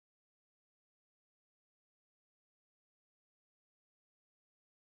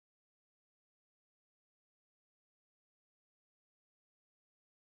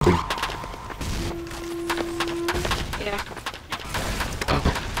Yeah.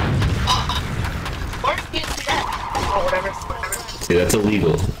 Why did you do that? Oh, whatever. See, that's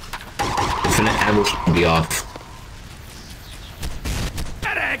illegal. Infinite ammo should be off.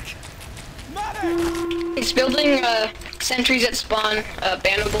 Medic! It's building sentries at spawn,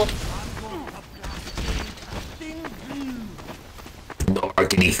 bannable. No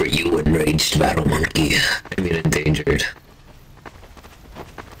agony for you, enraged battle monkey. I mean, endangered.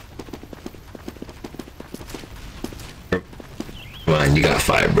 Come on, you got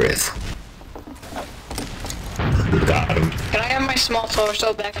fire breath. You got him. Can I have my small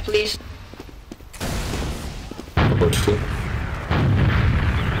torso back, please? What's it?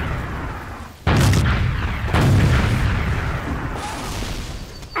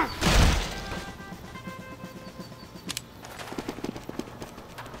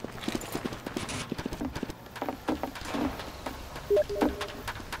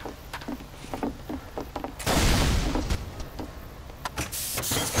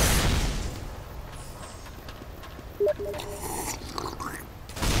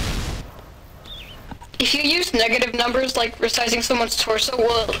 If you use negative numbers like resizing someone's torso,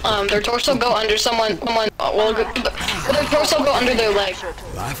 will their torso go under will their torso go under their leg?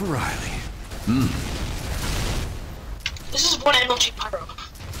 Life O'Reilly. This is one MLG pyro.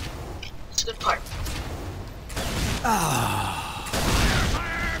 It's a good part.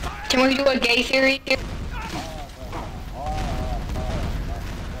 Can we do a gay theory?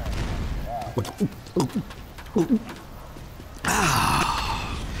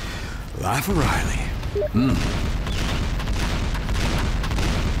 Life O'Reilly.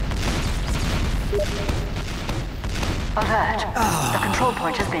 Alert. The control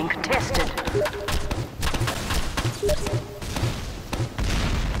point is being contested.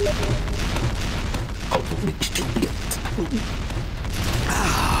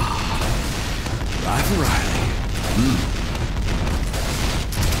 Life O'Reilly.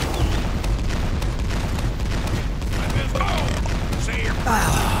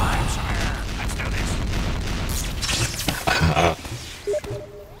 Let's do this.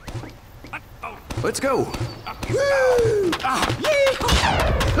 Let's go. Woo! Oh,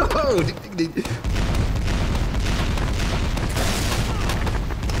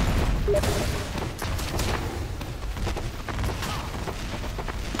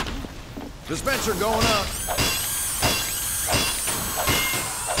 dispenser going up.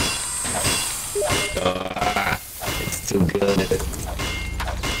 It's too good.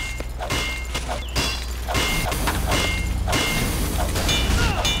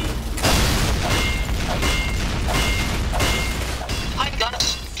 Hi guys.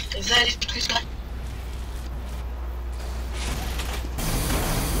 Is that it? Please, guys.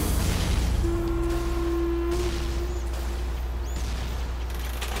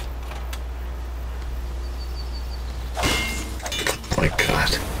 Oh my god.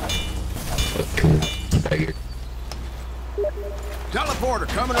 Fucking beggar. Teleporter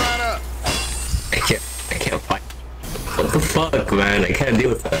coming right up. I can't fight. What the fuck, man? I can't deal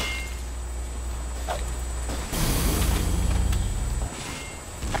with that.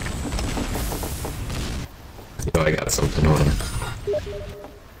 Yo, I got something on.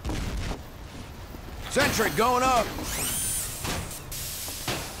 Sentry going up.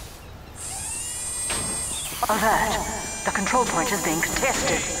 Alert. The control point is being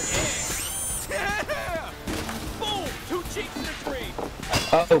contested. Yeah! Boom! 2 cheeks and a 3.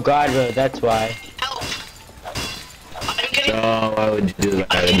 Oh god, bro, that's why. Help. I'm getting. No, why would you do that?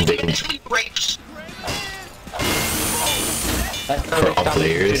 I'm I'm getting danger. between rapes. That's For all stop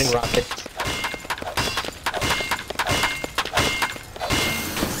players. shooting rockets.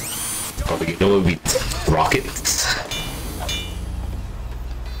 Oh, you know what would be rockets?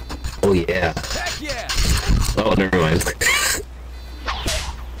 Oh yeah. Heck yeah! Oh, never mind.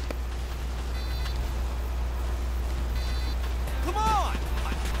 Come on!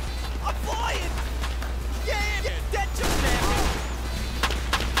 I'm flying! Yeah! That just happened!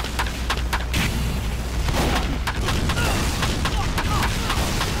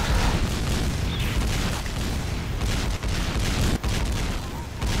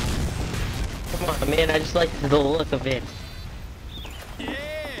 Come on, man, I just like the look of it. Yeah!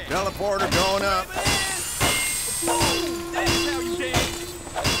 Teleporter going up. That's how you dance!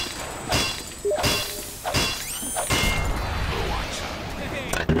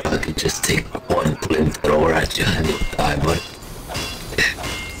 I know I could just take one flamethrower at you and you'll die, but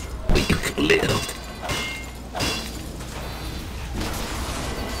you can live.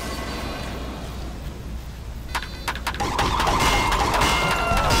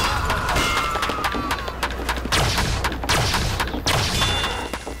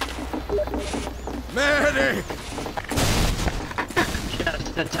 Medic!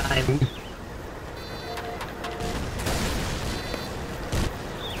 the time.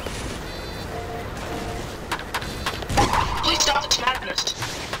 Please stop this madness.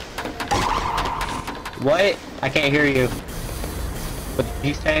 What? I can't hear you. What did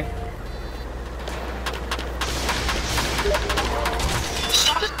you say?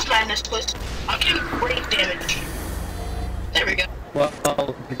 Stop this madness, please. I'm getting brain damage. There we go. Well,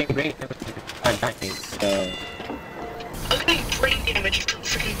 you're getting great damage. I'm dying, so... I'm getting brain damage from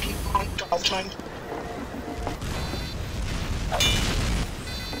freaking being bonked all the time.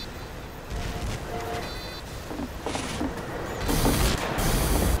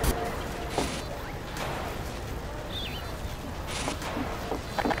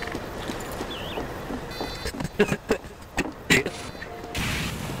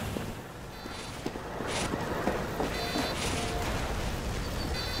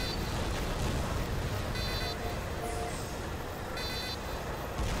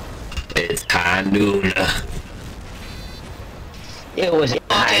 It's high noon. It was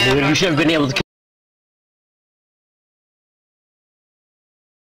high noon. You should have been able to...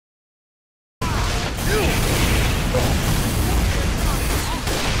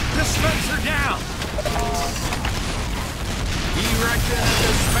 Dispenser down! Erecting a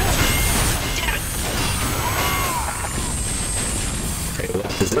dispenser! Wait,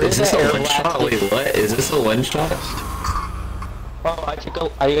 what? Is this a one shot? Wait, what? Is this a one shot?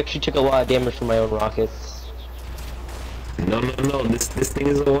 Oh, I actually took a lot of damage from my own rockets. No, this thing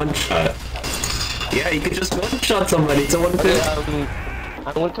is a one shot. Yeah, you can just one shot somebody. It's a one Okay, hit.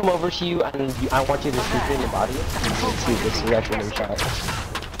 I'm gonna come over to you and I want you to shoot me in the body. Let's see if this is actually one shot.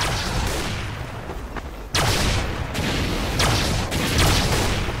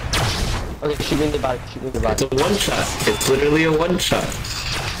 Okay, shoot me in the body. Shoot me in the body. It's a one shot. It's literally a one shot.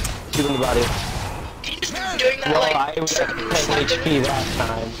 Shoot me in the body. Doing that, Well, like, I was at 10 HP that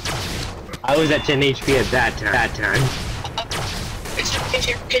time. I was at 10 HP at that time.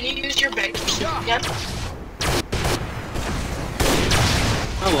 Can you use your bag again?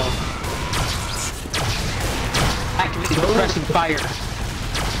 Oh well. Activate suppressing fire.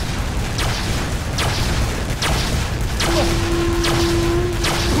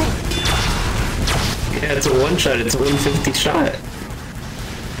 Yeah, it's a one shot. It's a 150 shot.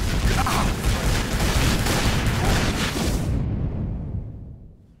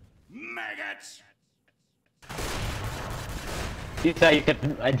 Maggots! You thought you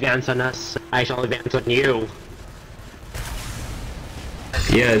could advance on us? I shall advance on you.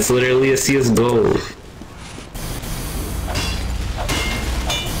 Yeah, it's literally a CSGO.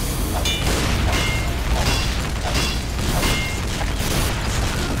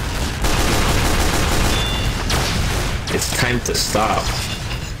 It's time to stop.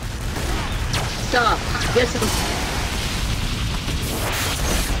 Stop. Get some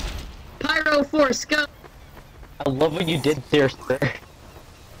Pyro Force, go! I love what you did there, sir.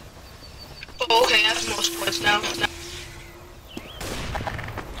 Oh, okay, I have the most points now.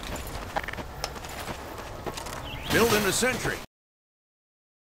 Building a sentry.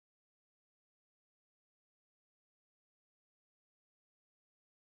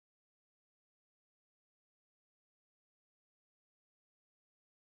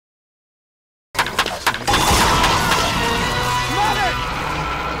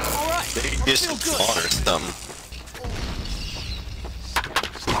 Just honor them.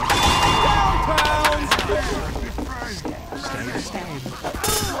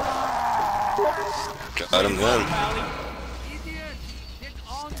 Got him then.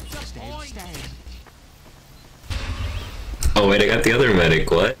 Oh wait, I got the other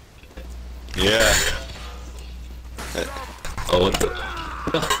medic. What? Yeah. Oh, what the?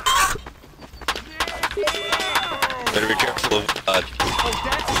 Better be careful of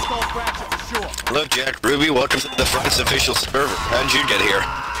Hello Jack, Ruby, welcome to the Front's official server. How did you get here?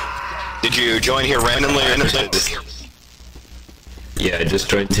 Did you join here randomly or anything? Yeah, I just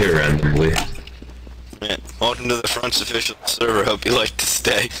joined here randomly. Yeah. Welcome to the Front's official server, hope you like to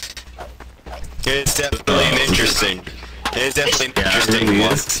stay. It's definitely an interesting. It's definitely an interesting really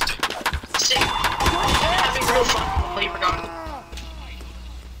one. is. See, having real fun while you were gone.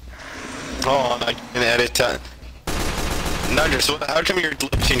 Oh, I can edit time. Nudgers, how come you're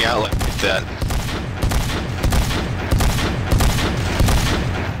glitching out like that?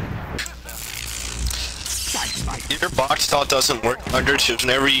 Your box taunt doesn't work, Nudgers, because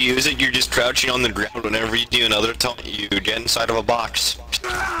whenever you use it, you're just crouching on the ground. Whenever you do another taunt, you get inside of a box.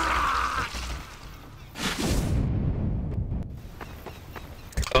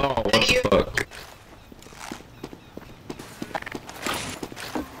 Oh, what the fuck?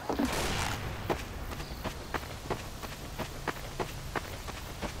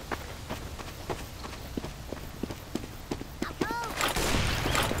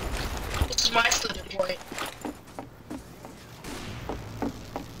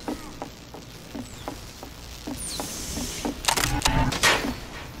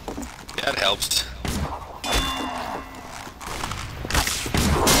 That helps.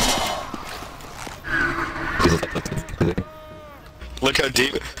 Look how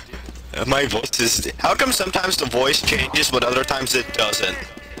deep my voice is. How come sometimes the voice changes, but other times it doesn't?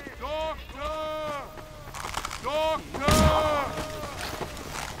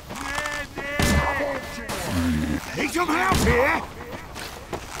 Need some help here?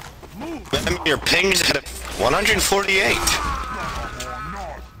 I mean, your ping's at 148.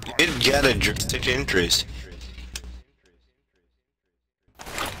 You did get a drastic increase.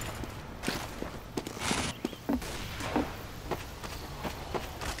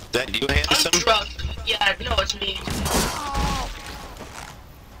 Is that you, handsome? I'm drunk. Yeah, no, it's me.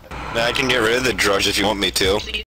 I can get rid of the drugs if you want me to. Please.